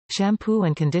Shampoo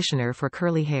and conditioner for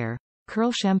curly hair.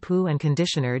 Curl shampoo and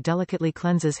conditioner delicately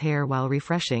cleanses hair while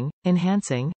refreshing,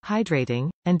 enhancing, hydrating,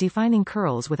 and defining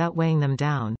curls without weighing them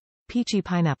down. Peachy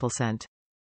pineapple scent.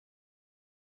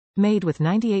 Made with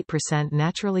 98%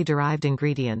 naturally derived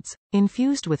ingredients,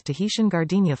 infused with Tahitian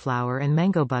gardenia flower and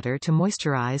mango butter to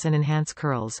moisturize and enhance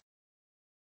curls.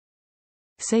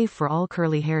 Safe for all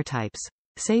curly hair types.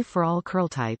 Safe for all curl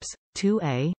types.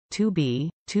 2A, 2B,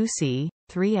 2C,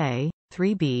 3A,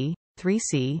 3B,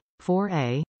 3C,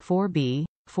 4A, 4B,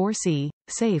 4C,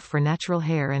 safe for natural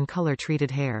hair and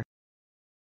color-treated hair.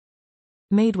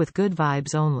 Made with good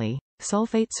vibes only.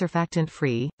 Sulfate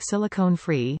surfactant-free,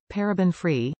 silicone-free,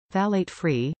 paraben-free,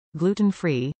 phthalate-free,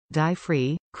 gluten-free,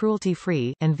 dye-free,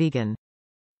 cruelty-free, and vegan.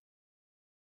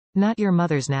 Not Your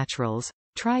Mother's Naturals.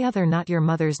 Try other Not Your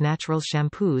Mother's Naturals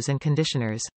shampoos and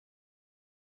conditioners.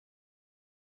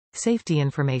 Safety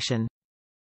information.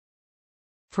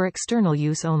 For external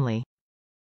use only.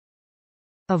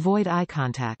 Avoid eye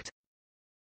contact.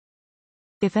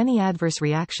 If any adverse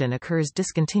reaction occurs,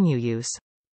 discontinue use.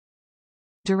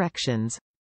 Directions.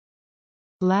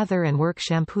 Lather and work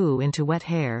shampoo into wet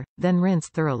hair, then rinse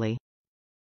thoroughly.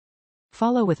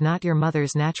 Follow with Not Your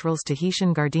Mother's Naturals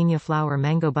Tahitian Gardenia Flower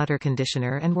Mango Butter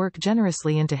Conditioner and work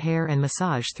generously into hair and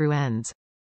massage through ends.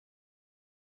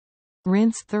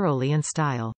 Rinse thoroughly and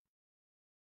style.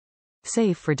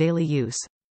 Safe for daily use.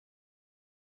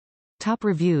 Top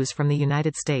reviews from the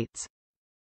United States.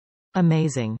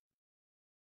 Amazing.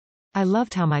 I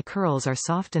loved how my curls are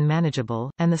soft and manageable,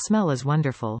 and the smell is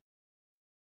wonderful.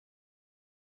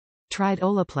 Tried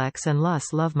Olaplex and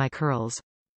love my curls.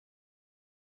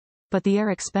 But they are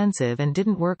expensive and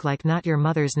didn't work like Not Your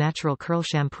Mother's Natural Curl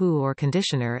Shampoo or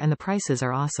Conditioner, and the prices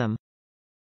are awesome.